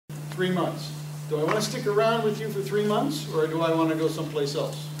3 months. Do I want to stick around with you for 3 months, or do I want to go someplace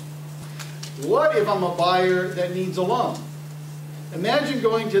else? What if I'm a buyer that needs a loan? Imagine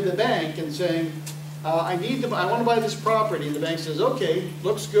going to the bank and saying, I want to buy this property, and the bank says, okay,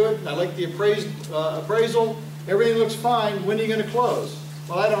 looks good, I like the appraisal, everything looks fine, when are you going to close?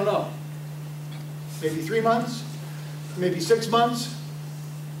 Well, I don't know. Maybe 3 months? Maybe 6 months?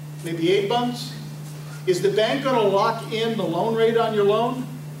 Maybe 8 months? Is the bank going to lock in the loan rate on your loan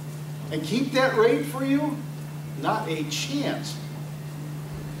and keep that rate for you? Not a chance.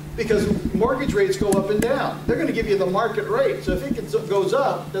 Because mortgage rates go up and down. They're going to give you the market rate. So if it goes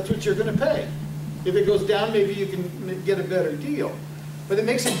up, that's what you're going to pay. If it goes down, maybe you can get a better deal. But it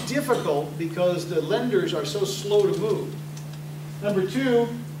makes it difficult because the lenders are so slow to move. Number two,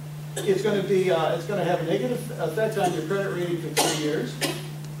 it's going to have a negative effect on your credit rating for 3 years.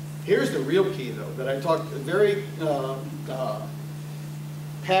 Here's the real key, though, that I talked very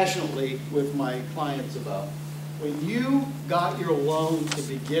passionately with my clients about. When you got your loan to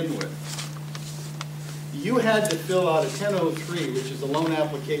begin with, you had to fill out a 1003, which is a loan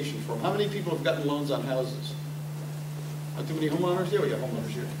application form. How many people have gotten loans on houses? Not too many homeowners here? We got homeowners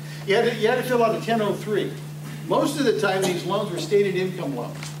here. You had to fill out a 1003. Most of the time, these loans were stated income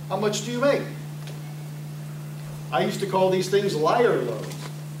loans. How much do you make? I used to call these things liar loans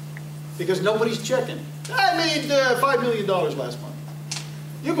because nobody's checking. I made $5 million last month.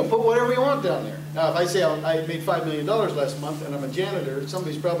 You can put whatever you want down there. Now, if I say I made $5 million last month and I'm a janitor,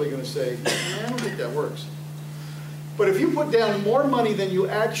 somebody's probably going to say, I don't think that works. But if you put down more money than you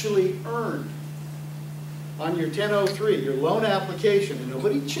actually earned on your 1003, your loan application, and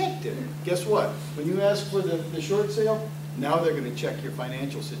nobody checked it, guess what? When you ask for the short sale, now they're going to check your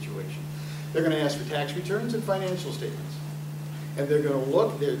financial situation. They're going to ask for tax returns and financial statements. And they're going to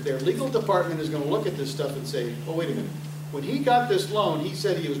look, their legal department is going to look at this stuff and say, oh, wait a minute. When he got this loan, he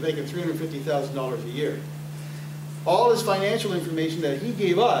said he was making $350,000 a year. All his financial information that he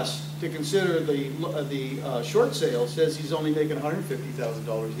gave us to consider the short sale says he's only making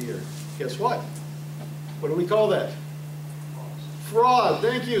 $150,000 a year. Guess what? What do we call that? Fraud.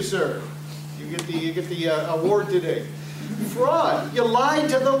 Thank you, sir. You get the award today. Fraud. You lied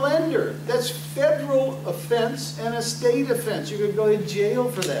to the lender. That's federal offense and a state offense. You could go to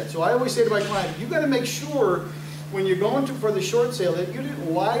jail for that. So I always say to my client, you've got to make sure when you're going for the short sale that you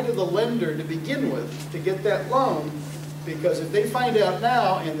didn't lie to the lender to begin with to get that loan, because if they find out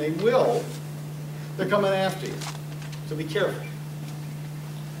now, and they will, they're coming after you. So be careful.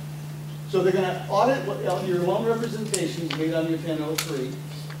 So they're going to audit your loan representations made on your 1003,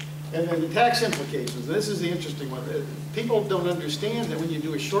 and then the tax implications. This is the interesting one. People don't understand that when you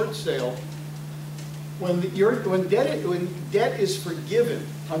do a short sale, when debt is forgiven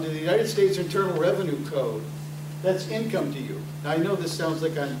under the United States Internal Revenue Code, that's income to you. Now, I know this sounds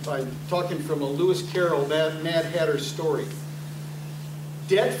like I'm talking from a Lewis Carroll Mad Hatter story.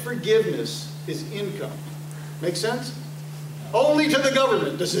 Debt forgiveness is income. Make sense? Only to the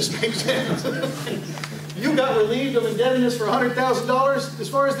government does this make sense. You got relieved of indebtedness for $100,000. As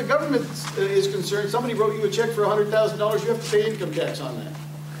far as the government is concerned, somebody wrote you a check for $100,000, you have to pay income tax on that.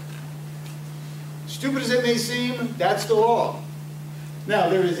 Stupid as it may seem, that's the law. Now,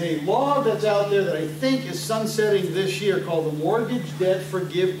 there is a law that's out there that I think is sunsetting this year called the Mortgage Debt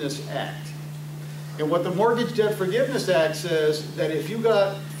Forgiveness Act. And what the Mortgage Debt Forgiveness Act says, that if you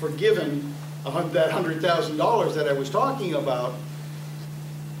got forgiven that $100,000 that I was talking about,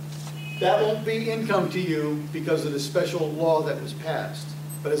 that won't be income to you because of the special law that was passed.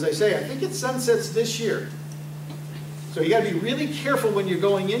 But as I say, I think it sunsets this year. So you got to be really careful when you're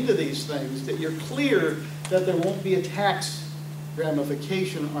going into these things that you're clear that there won't be a tax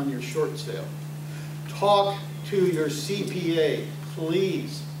ramification on your short sale. Talk to your CPA,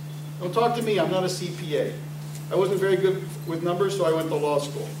 please. Don't talk to me, I'm not a CPA. I wasn't very good with numbers, so I went to law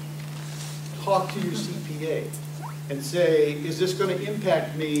school. Talk to your CPA and say, is this going to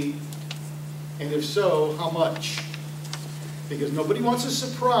impact me? And if so, how much? Because nobody wants a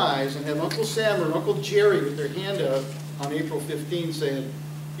surprise and have Uncle Sam or Uncle Jerry with their hand out on April 15 saying,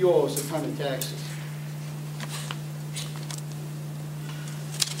 you owe us a ton of taxes.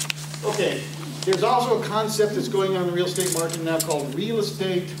 Okay, there's also a concept that's going on in the real estate market now called real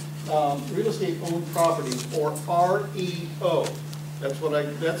estate owned properties, or REO.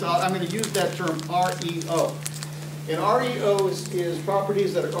 I'm going to use that term, REO. And REO is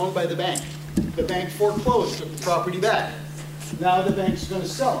properties that are owned by the bank. The bank foreclosed, took the property back. Now the bank's going to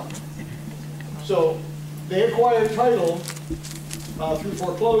sell them. So they acquire title through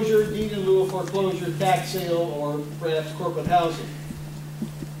foreclosure, deed in lieu of foreclosure, tax sale, or perhaps corporate housing.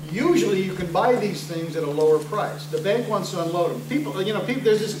 Usually you can buy these things at a lower price. The bank wants to unload them. People,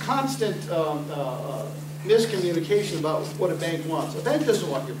 there's this constant miscommunication about what a bank wants. A bank doesn't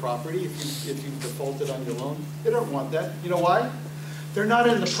want your property if you've defaulted on your loan. They don't want that. You know why? They're not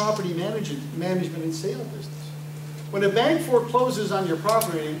in the property management and sale business. When a bank forecloses on your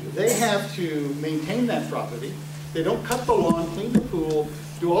property, they have to maintain that property. They don't cut the lawn, clean the pool,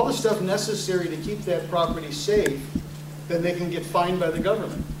 do all the stuff necessary to keep that property safe. Then they can get fined by the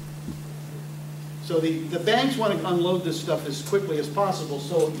government. So the banks want to unload this stuff as quickly as possible,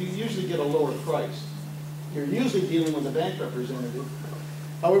 so you usually get a lower price. You're usually dealing with a bank representative.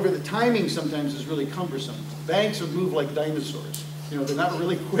 However, the timing sometimes is really cumbersome. Banks would move like dinosaurs. They're not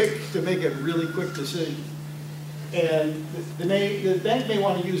really quick to make a really quick decision. And the bank may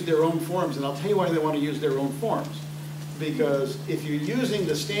want to use their own forms, and I'll tell you why they want to use their own forms. Because if you're using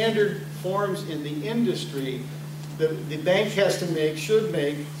the standard forms in the industry, the bank should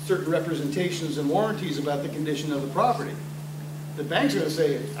make certain representations and warranties about the condition of the property. The bank's going to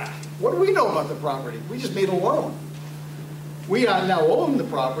say, what do we know about the property? We just made a loan. We now own the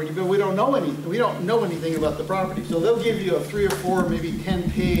property, but we don't know anything about the property. So they'll give you a 3 or 4, maybe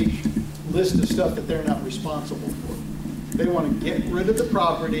 10-page list of stuff that they're not responsible for. They want to get rid of the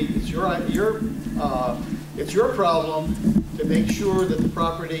property. It's your problem to make sure that the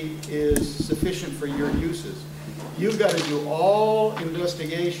property is sufficient for your uses. You've got to do all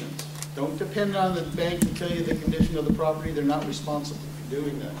investigations. Don't depend on the bank to tell you the condition of the property. They're not responsible for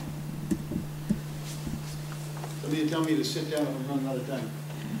doing that. Somebody tell me to sit down and I'm running out of time.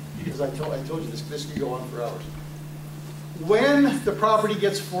 Because I told you this could go on for hours. When the property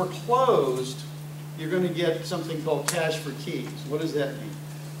gets foreclosed, you're going to get something called cash for keys. What does that mean?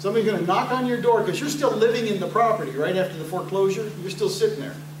 Somebody's going to knock on your door because you're still living in the property right after the foreclosure. You're still sitting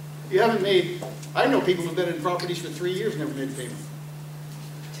there. You haven't made, I know people who've been in properties for 3 years and never made a payment.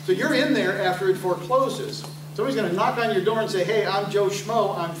 So you're in there after it forecloses. Somebody's going to knock on your door and say, hey, I'm Joe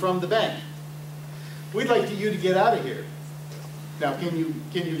Schmo, I'm from the bank. We'd like you to get out of here. Now, can you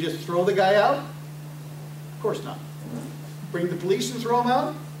just throw the guy out? Of course not. Bring the police and throw him out?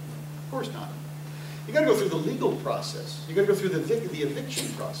 Of course not. You got to go through the legal process. You got to go through the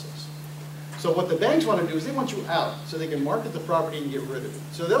eviction process. So what the banks want to do is they want you out so they can market the property and get rid of it.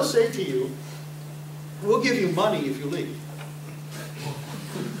 So they'll say to you, we'll give you money if you leave.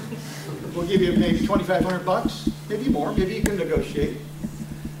 We'll give you maybe $2,500, maybe more, maybe you can negotiate.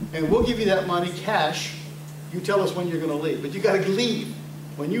 And we'll give you that money cash. You tell us when you're going to leave. But you got to leave.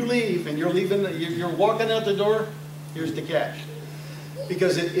 When you leave and you're walking out the door, here's the cash.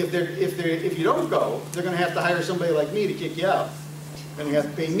 Because if you don't go, they're going to have to hire somebody like me to kick you out. And they have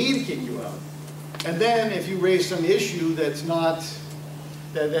to pay me to kick you out. And then if you raise some issue that's not,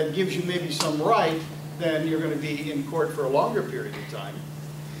 that gives you maybe some right, then you're going to be in court for a longer period of time.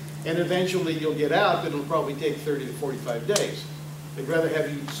 And eventually you'll get out, but it'll probably take 30 to 45 days. They'd rather have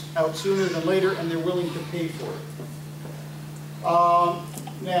you out sooner than later, and they're willing to pay for it.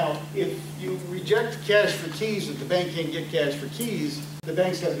 Now, if you reject cash for keys, if the bank can't get cash for keys, the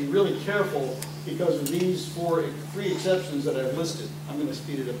bank's got to be really careful because of these three exceptions that I've listed. I'm going to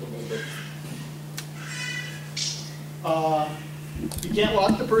speed it up a little bit. You can't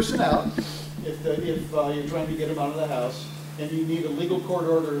lock the person out if you're trying to get them out of the house, and you need a legal court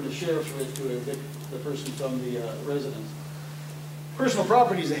order and a sheriff's writ to evict the person from the residence. Personal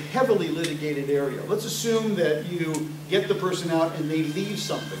property is a heavily litigated area. Let's assume that you get the person out and they leave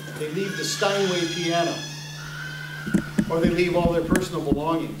something. They leave the Steinway piano, or they leave all their personal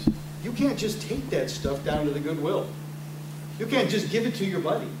belongings. You can't just take that stuff down to the Goodwill. You can't just give it to your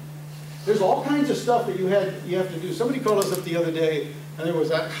buddy. There's all kinds of stuff that you have to do. Somebody called us up the other day, and there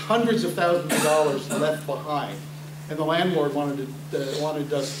was hundreds of thousands of dollars left behind, and the landlord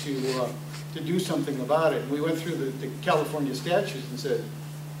wanted us to do something about it. We went through the California statutes and said,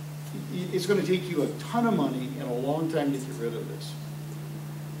 it's going to take you a ton of money and a long time to get rid of this.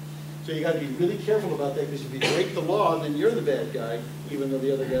 So you got to be really careful about that, because if you break the law, then you're the bad guy, even though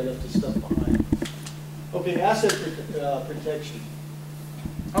the other guy left his stuff behind. Okay, asset protection.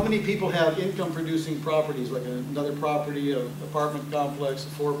 How many people have income-producing properties, like another property, an apartment complex, a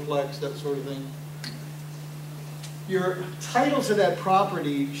fourplex, that sort of thing? Your title to that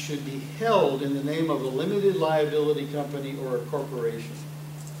property should be held in the name of a limited liability company or a corporation.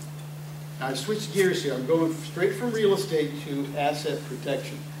 Now, I've switched gears here. I'm going straight from real estate to asset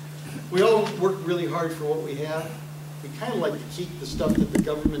protection. We all work really hard for what we have. We kind of like to keep the stuff that the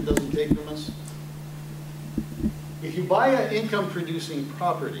government doesn't take from us. If you buy an income-producing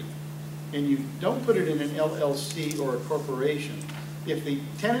property and you don't put it in an LLC or a corporation, if the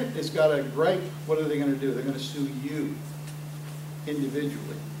tenant has got a gripe, what are they going to do? They're going to sue you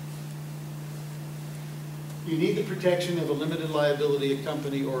individually. You need the protection of a limited liability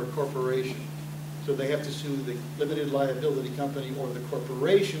company or a corporation. So they have to sue the limited liability company or the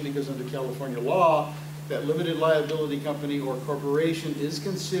corporation, because under California law, that limited liability company or corporation is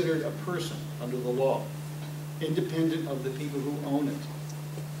considered a person under the law, independent of the people who own it.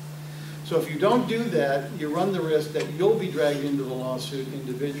 So if you don't do that, you run the risk that you'll be dragged into the lawsuit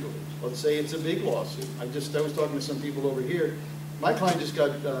individually. Let's say it's a big lawsuit. I was talking to some people over here. My client just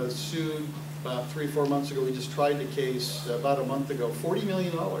got sued about 3 or 4 months ago. We just tried the case about a month ago. $40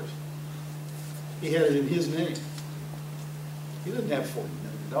 million. He had it in his name. He doesn't have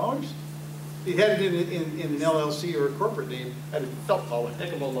 $40 million. He had it in an LLC or a corporate name, and it felt a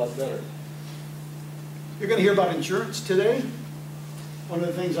heck of a lot better. You're going to hear about insurance today. One of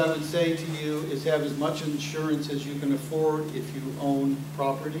the things I would say to you is have as much insurance as you can afford if you own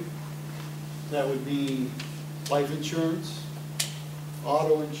property. That would be life insurance,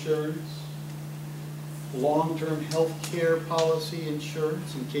 auto insurance, long-term health care policy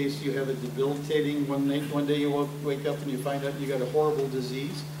insurance in case you have a debilitating, one day you wake up and you find out you got a horrible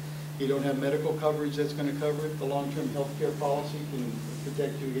disease. You don't have medical coverage that's going to cover it. The long-term health care policy can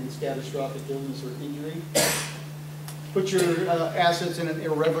protect you against catastrophic illness or injury. Put your assets in an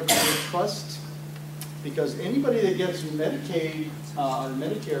irrevocable trust, because anybody that gets Medicaid or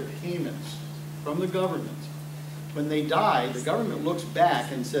Medicare payments from the government, when they die, the government looks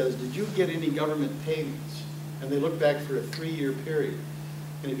back and says, did you get any government payments? And they look back for a 3-year period.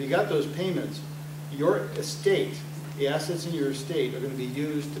 And if you got those payments, your estate, the assets in your estate are going to be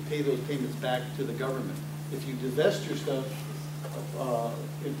used to pay those payments back to the government. If you divest your stuff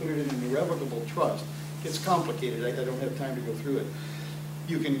and put it in an irrevocable trust, it's complicated. I don't have time to go through it.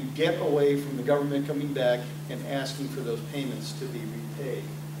 You can get away from the government coming back and asking for those payments to be repaid.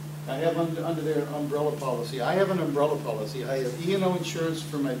 I have under their umbrella policy. I have an umbrella policy. I have E&O insurance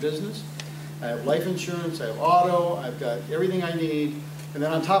for my business. I have life insurance. I have auto. I've got everything I need. And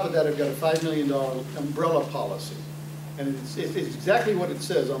then on top of that, I've got a $5 million umbrella policy. And it's exactly what it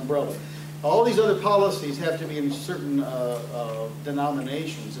says, umbrella. All these other policies have to be in certain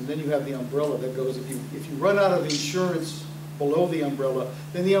denominations, and then you have the umbrella that goes, if you run out of insurance below the umbrella,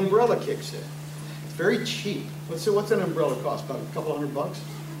 then the umbrella kicks in. It's very cheap. What's an umbrella cost? About a couple $100 bucks?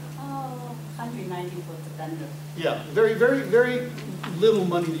 Oh, $190 for the vendor. Yeah, very, very, very little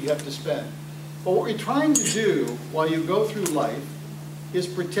money that you have to spend. But what we're trying to do while you go through life is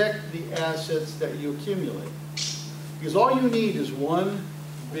protect the assets that you accumulate. Because all you need is one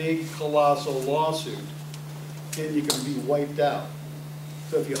big, colossal lawsuit, and you can be wiped out.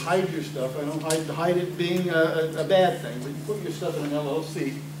 So if you hide your stuff, I don't hide it being a bad thing, but you put your stuff in an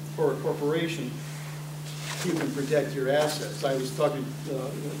LLC or a corporation, you can protect your assets. I was talking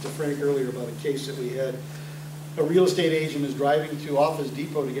to Frank earlier about a case that we had. A real estate agent is driving to Office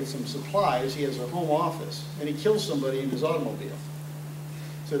Depot to get some supplies. He has a home office, and he kills somebody in his automobile.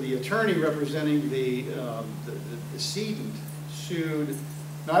 So the attorney representing the decedent sued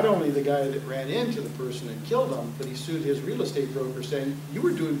not only the guy that ran into the person and killed him, but he sued his real estate broker saying, you were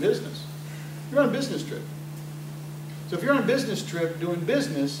doing business. You're on a business trip. So if you're on a business trip doing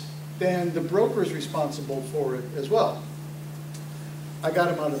business, then the broker is responsible for it as well. I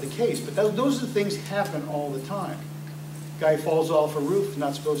got him out of the case, but those are the things that happen all the time. Guy falls off a roof,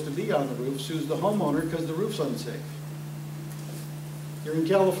 not supposed to be on the roof, sues the homeowner because the roof's unsafe. You're in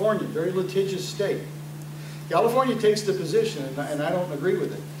California, very litigious state. California takes the position, and I don't agree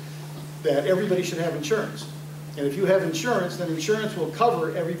with it, that everybody should have insurance. And if you have insurance, then insurance will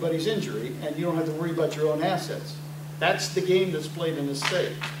cover everybody's injury, and you don't have to worry about your own assets. That's the game that's played in this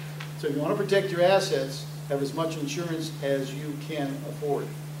state. So if you want to protect your assets, have as much insurance as you can afford.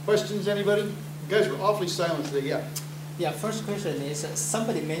 Questions, anybody? You guys were awfully silent today. Yeah. Yeah, first question is,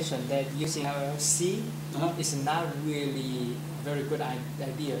 somebody mentioned that using LLC is not really a very good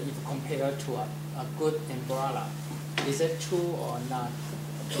idea if compared to a good umbrella. Is that true or not?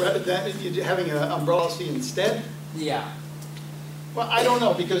 Rather than having an umbrella policy instead? Yeah. Well, I don't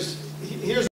know, because here's